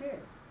 you're the king.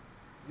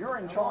 You're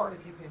in How long charge.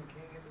 has he been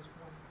king at this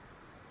point?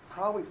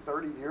 Probably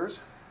 30 years.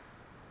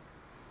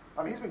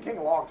 I mean, he's been king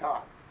a long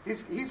time.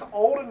 He's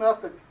old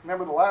enough that,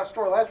 remember the last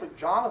week,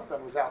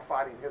 Jonathan was out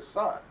fighting his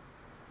son.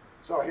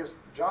 So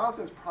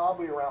Jonathan's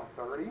probably around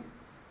 30,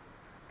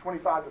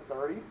 25 to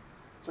 30.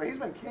 So he's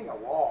been king a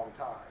long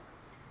time,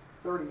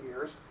 30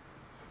 years.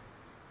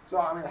 So,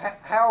 I mean,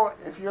 how,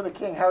 if you're the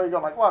king, how are you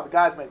going like, well, the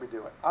guys made me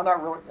do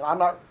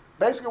it.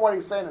 Basically what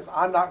he's saying is,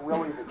 I'm not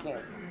really the king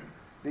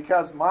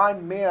because my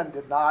men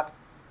did not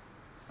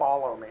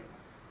follow me.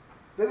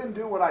 They didn't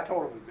do what I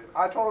told them to do.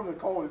 I told them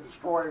to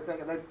destroy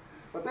everything,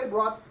 but they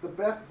brought the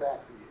best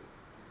back for you.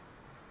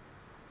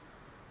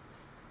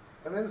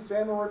 And then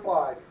Samuel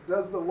replied,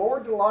 does the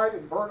Lord delight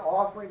in burnt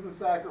offerings and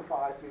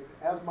sacrifices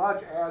as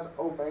much as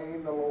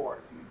obeying the Lord?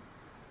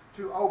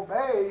 To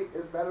obey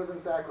is better than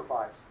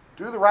sacrifice.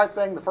 Do the right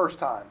thing the first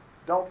time.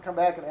 Don't come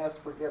back and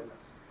ask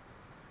forgiveness.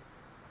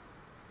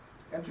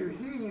 And to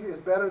heed is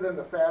better than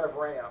the fat of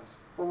rams.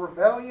 For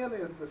rebellion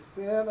is the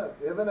sin of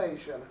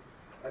divination,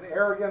 and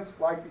arrogance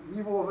like the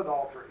evil of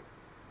adultery.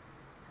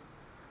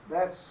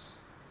 That's,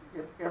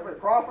 if a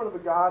prophet of the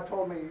God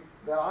told me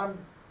that I'm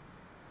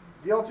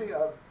guilty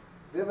of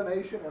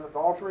divination and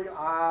adultery,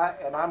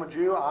 and I'm a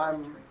Jew,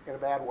 I'm in a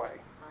bad way.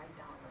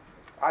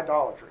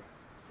 Idolatry.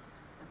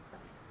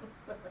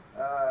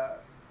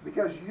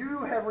 Because you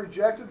have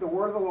rejected the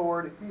word of the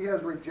Lord, he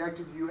has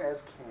rejected you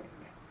as king.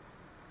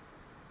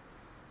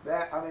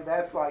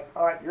 That's like,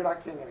 all right, you're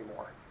not king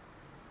anymore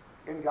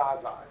in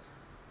God's eyes.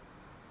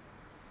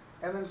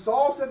 And then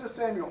Saul said to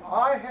Samuel,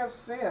 I have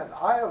sinned.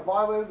 I have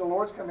violated the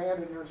Lord's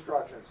command and your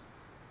instructions.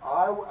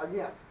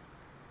 Again,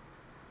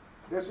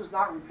 this is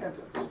not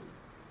repentance.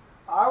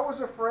 I was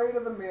afraid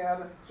of the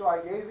men, so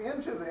I gave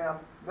in to them.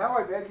 Now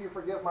I beg you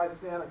forgive my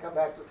sin and come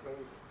back to me,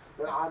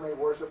 that I may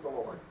worship the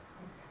Lord.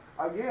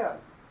 Again,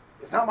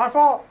 it's not my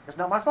fault. It's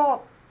not my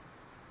fault.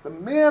 The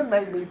men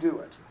made me do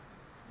it.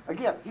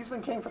 Again, he's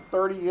been king for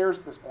 30 years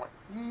at this point.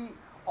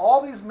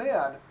 All these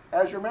men,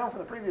 as you remember from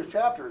the previous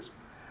chapters,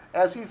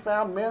 as he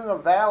found men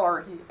of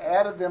valor, he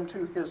added them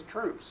to his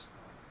troops.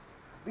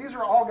 These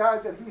are all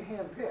guys that he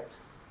handpicked.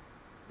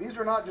 These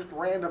are not just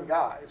random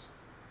guys.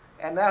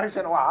 And now he's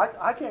saying, well,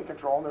 I can't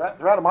control them.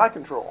 They're out of my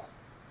control.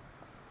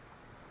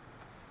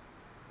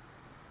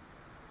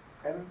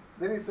 And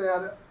then he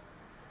said,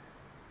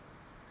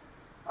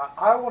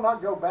 I will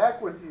not go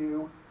back with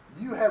you.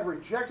 You have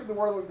rejected the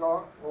word of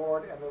the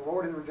Lord, and the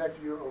Lord has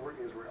rejected you over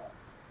Israel.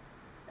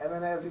 And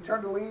then as he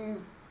turned to leave,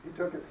 he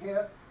took his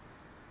hint.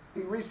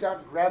 He reached out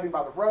and grabbed him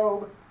by the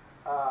robe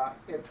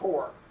and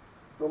tore.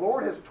 The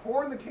Lord has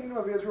torn the kingdom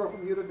of Israel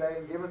from you today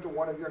and given it to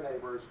one of your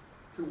neighbors,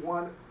 to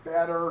one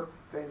better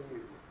than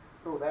you.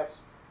 Oh,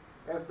 that's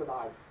the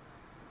knife.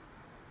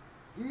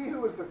 He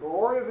who is the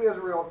glory of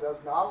Israel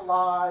does not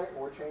lie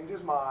or change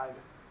his mind.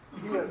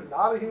 He is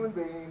not a human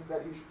being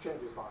that he should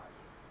change his mind.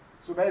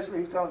 So basically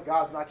he's telling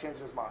God's not changed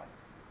his mind.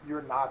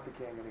 You're not the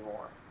king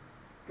anymore.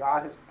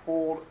 God has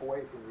pulled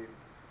away from you.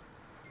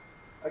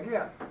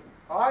 Again,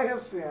 I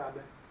have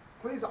sinned.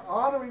 Please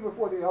honor me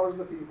before the elders of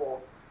the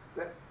people,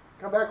 that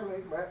come back with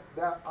me,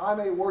 that I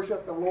may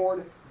worship the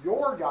Lord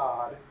your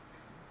God.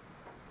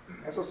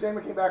 And so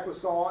Samuel came back with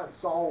Saul, and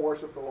Saul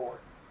worshiped the Lord.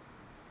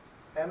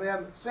 And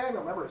then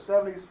Samuel, remember,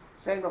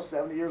 Samuel's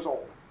 70 years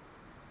old.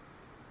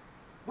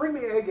 Bring me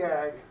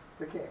Agag,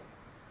 the king.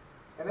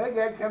 And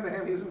Agag came to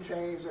him, he's in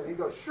chains, and he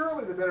goes,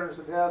 surely the bitterness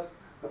of death,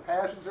 the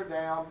passions are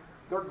down,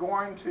 they're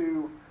going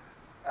to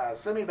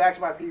send me back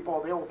to my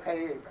people, they will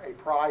pay a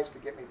price to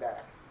get me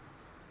back.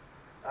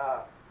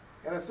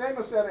 And as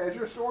Samuel said, as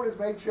your sword has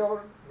made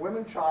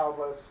women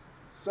childless,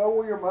 so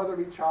will your mother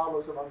be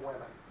childless among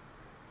women.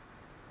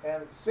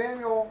 And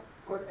Samuel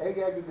put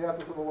Agag to death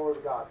before the Lord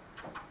of God.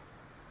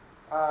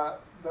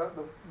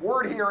 The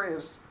word here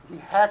is he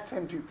hacked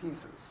him to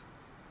pieces.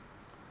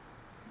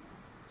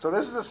 So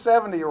this is a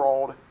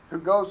 70-year-old who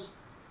goes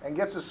and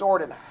gets a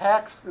sword and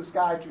hacks this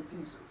guy to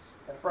pieces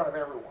in front of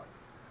everyone.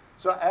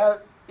 So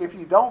if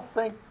you don't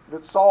think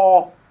that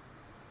Saul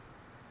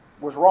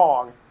was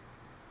wrong,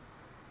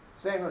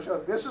 Samuel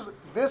showed, this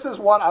is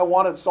what I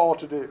wanted Saul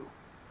to do.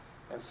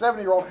 And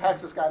 70-year-old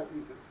hacks this guy to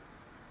pieces.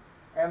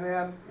 And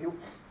then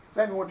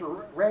Samuel went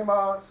to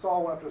Ramah,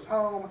 Saul went up to his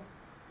home.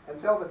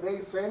 Until the day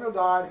Samuel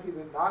died, he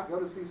did not go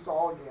to see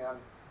Saul again,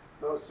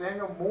 though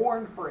Samuel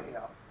mourned for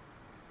him.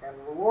 And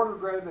the Lord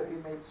regretted that he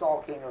made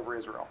Saul king over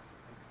Israel.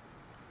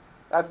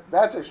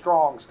 That's a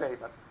strong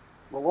statement.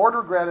 The Lord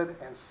regretted,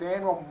 and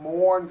Samuel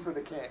mourned for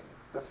the king.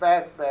 the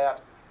fact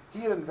that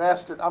he had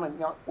invested,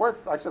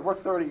 like I said, we're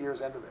 30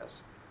 years into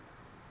this.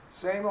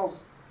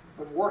 Samuel's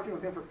been working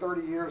with him for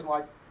 30 years, and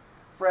like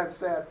Fred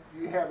said,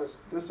 you have this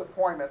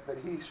disappointment that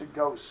he should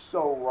go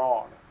so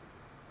wrong.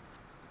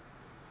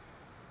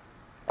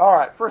 All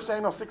right, 1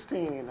 Samuel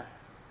 16.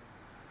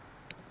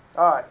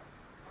 All right.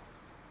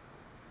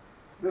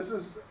 This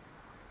is,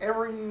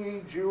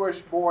 every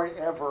Jewish boy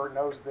ever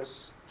knows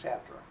this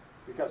chapter,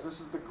 because this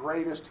is the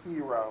greatest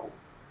hero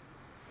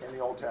in the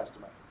Old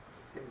Testament,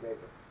 King David.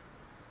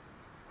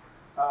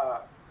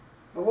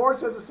 The Lord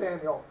says to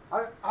Samuel,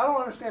 I don't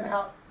understand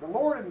how, the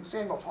Lord and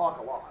Samuel talk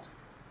a lot.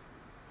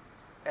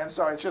 And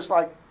so it's just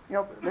like,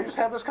 they just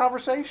have this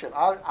conversation.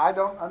 I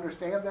don't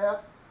understand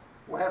that.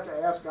 We'll have to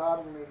ask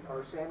God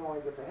or Samuel when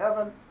we get to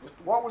heaven, just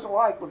what was it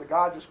like when the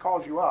God just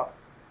calls you up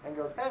and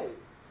goes, hey,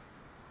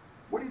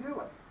 what are you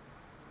doing?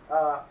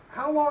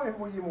 How long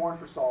will you mourn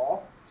for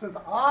Saul, since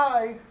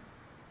I,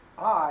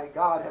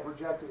 God, have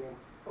rejected him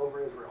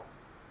over Israel?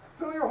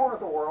 Fill your horn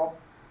with oil,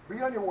 be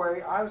on your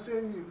way. I'm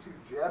sending you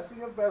to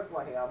Jesse of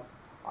Bethlehem.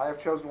 I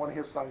have chosen one of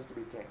his sons to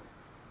be king.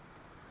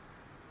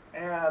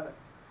 And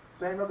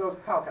Samuel goes,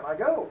 how can I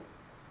go?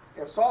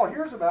 If Saul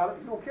hears about it,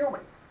 he will kill me.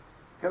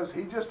 Because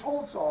he just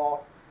told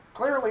Saul,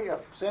 clearly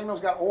if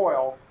Samuel's got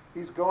oil,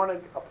 he's going to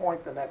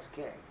appoint the next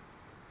king.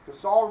 Because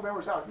Saul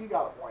remembers how he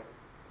got appointed.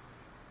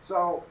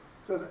 So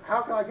says,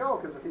 how can I go?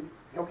 Because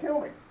he'll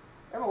kill me.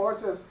 And the Lord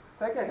says,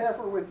 take a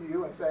heifer with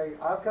you and say,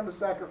 I've come to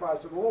sacrifice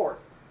to the Lord.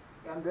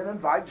 And then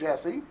invite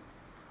Jesse,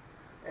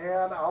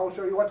 and I will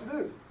show you what to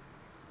do.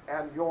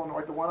 And you'll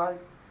anoint the one I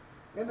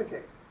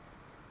indicate.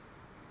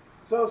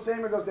 So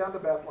Samuel goes down to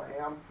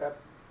Bethlehem.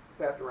 That's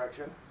that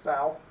direction,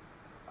 south.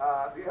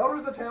 The elders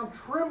of the town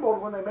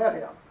trembled when they met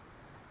him.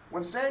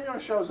 When Samuel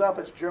shows up,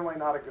 it's generally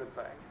not a good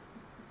thing.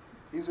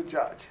 He's a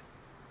judge.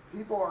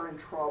 People are in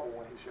trouble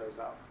when he shows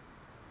up.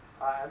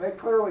 And they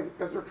clearly,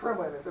 because they're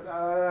trembling, they said,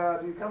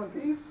 do you come in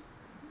peace?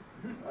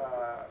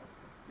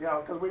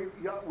 Because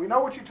we know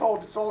what you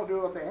told Saul to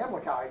do with the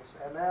Amalekites,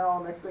 and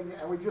now next thing,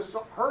 and we just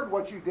heard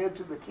what you did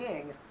to the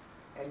king,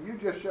 and you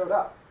just showed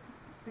up.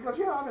 He goes,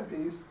 yeah, I'm in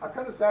peace. I've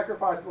come to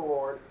sacrifice to the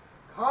Lord.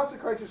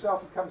 Consecrate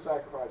yourselves and come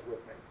sacrifice with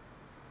me.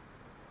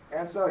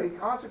 And so he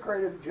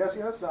consecrated Jesse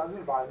and his sons and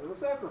invited them to the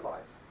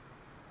sacrifice.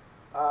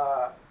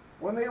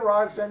 When they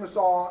arrived, Samuel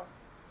saw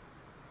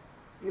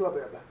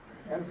Elabib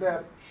and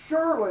said,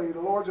 surely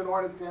the Lord's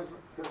anointed stands,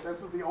 because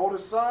this is the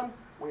oldest son.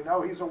 We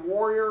know he's a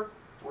warrior.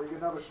 We'll get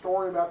another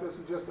story about this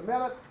in just a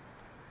minute.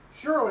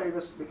 Surely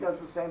this is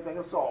because it's the same thing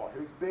as Saul.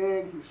 He's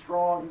big, he's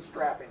strong, he's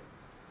strapping.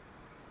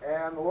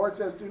 And the Lord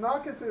says, do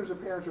not consider his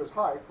appearance or his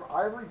height, for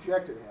I have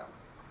rejected him.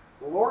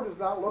 The Lord does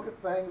not look at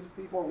things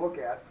people look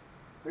at.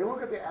 They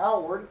look at the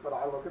outward, but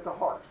I look at the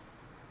heart.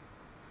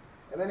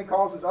 And then he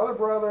calls his other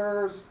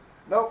brothers,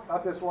 nope,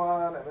 not this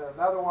one, and then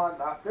another one,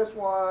 not this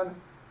one.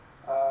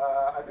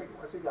 I think,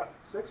 what's he got,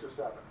 6 or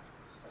 7?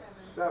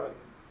 7.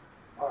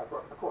 All right,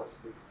 of course,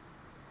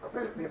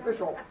 the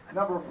official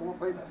number of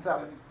completeness,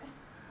 7.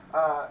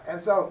 And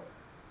so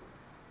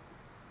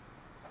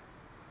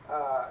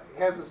he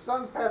has his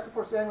sons pass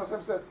before Samuel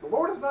and said, the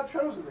Lord has not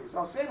chosen these.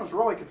 Now Samuel's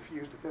really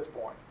confused at this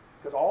point,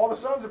 because all the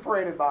sons have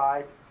paraded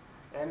by,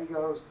 and he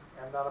goes,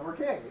 and none of them are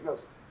king. He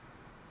goes,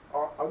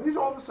 are these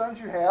all the sons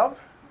you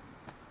have?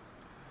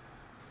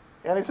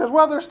 And he says,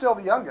 well, they're still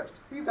the youngest.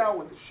 He's out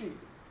with the sheep.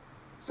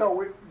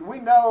 So we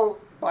know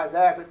by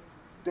that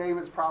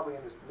David's probably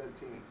in his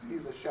mid-teens.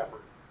 He's a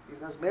shepherd. He's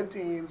in his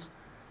mid-teens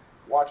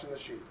watching the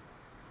sheep.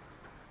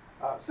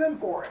 Send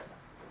for him.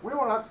 We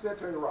will not sit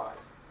till he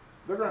arrives.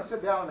 They're going to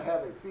sit down and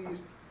have a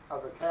feast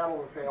of the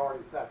cattle that they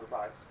already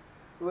sacrificed.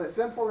 So they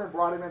sent for him and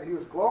brought him in. He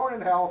was glowing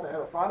in health and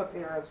had a fine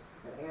appearance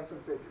and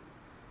handsome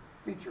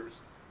features.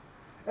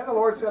 And the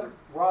Lord said,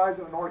 rise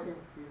and anoint him.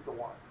 He's the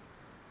one.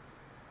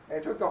 And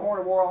he took the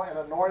horn of oil and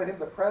anointed him in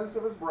the presence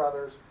of his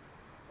brothers.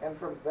 And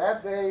from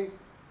that day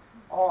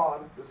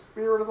on, the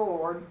Spirit of the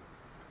Lord,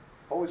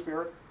 Holy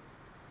Spirit,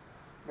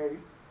 maybe,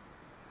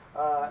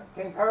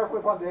 came powerfully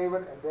upon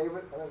David, and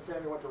then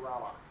Samuel went to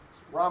Ramah.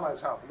 Ramah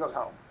is home. He goes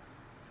home.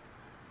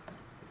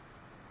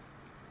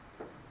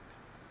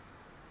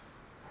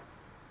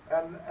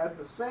 And at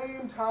the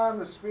same time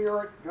the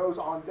Spirit goes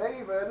on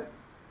David,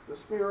 the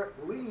Spirit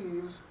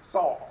leaves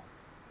Saul.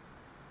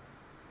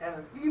 And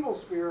an evil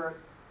spirit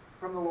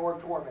from the Lord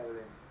tormented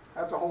him.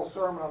 That's a whole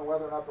sermon on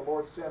whether or not the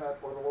Lord sent it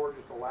or the Lord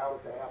just allowed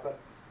it to happen.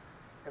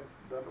 And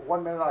the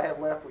 1 minute I have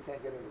left, we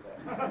can't get into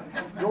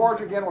that.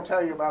 George, again, will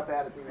tell you about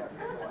that at the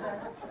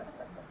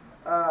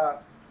end.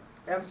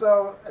 And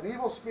so, an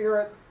evil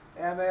spirit,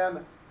 and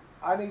then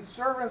I need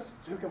servants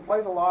who can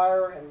play the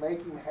lyre and make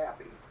him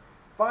happy.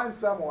 Find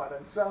someone.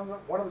 And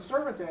one of the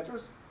servants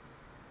answers,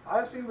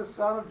 I've seen the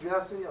son of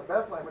Jesse of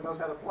Bethlehem who knows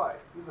how to play.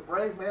 He's a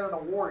brave man and a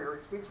warrior.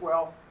 He speaks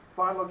well,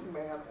 fine-looking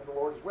man, and the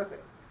Lord is with him.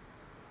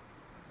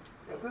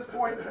 At this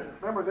point,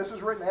 remember, this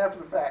is written after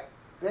the fact.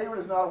 David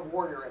is not a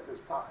warrior at this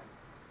time.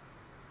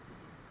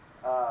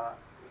 To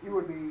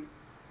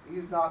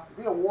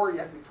be a warrior, you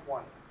have to be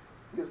 20.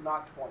 He is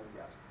not 20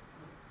 yet.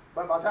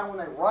 But by the time when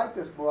they write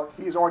this book,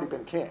 he's already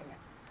been king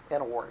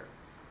and a warrior.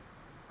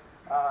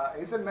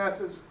 He sent a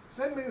message,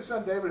 send me the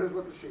son David who's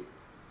with the sheep.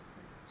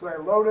 So they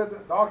loaded a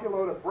donkey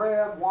load of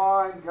bread,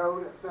 wine,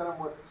 goat, and sent him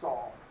with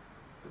Saul,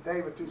 to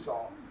David to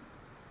Saul.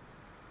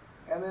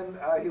 And then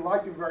he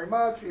liked him very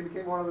much. He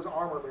became one of his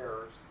armor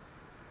bearers.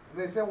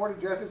 And they sent word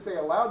to Jesse to say,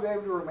 allow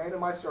David to remain in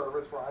my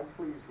service, for I'm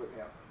pleased with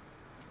him.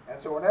 And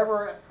so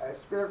whenever a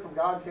spirit from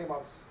God came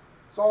on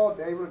Saul,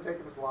 David would take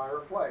up his lyre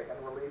and play,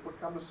 and relief would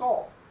come to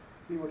Saul.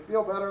 He would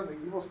feel better, and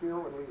the evil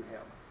spirit would leave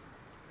him.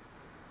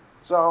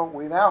 So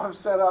we now have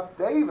set up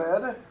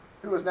David,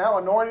 who is now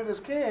anointed as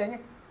king,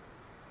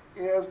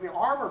 is the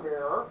armor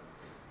bearer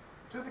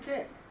to the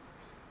king.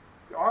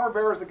 The armor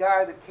bearer is the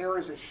guy that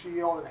carries his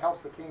shield and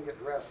helps the king get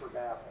dressed for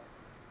battle.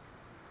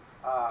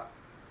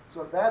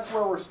 So that's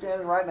where we're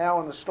standing right now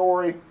in the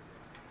story.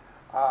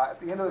 At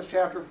the end of this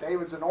chapter,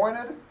 David's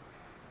anointed.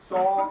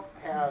 Saul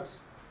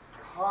has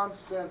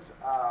constant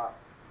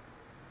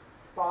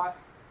thought.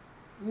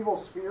 Evil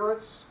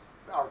spirits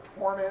are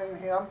tormenting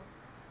him.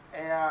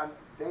 And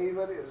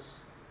David is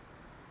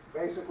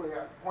basically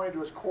appointed to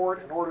his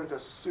court in order to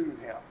soothe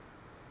him.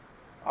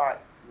 All right,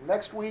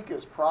 next week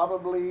is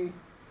probably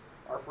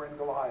our friend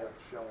Goliath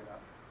showing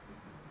up.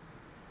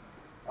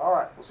 All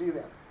right, we'll see you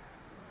then.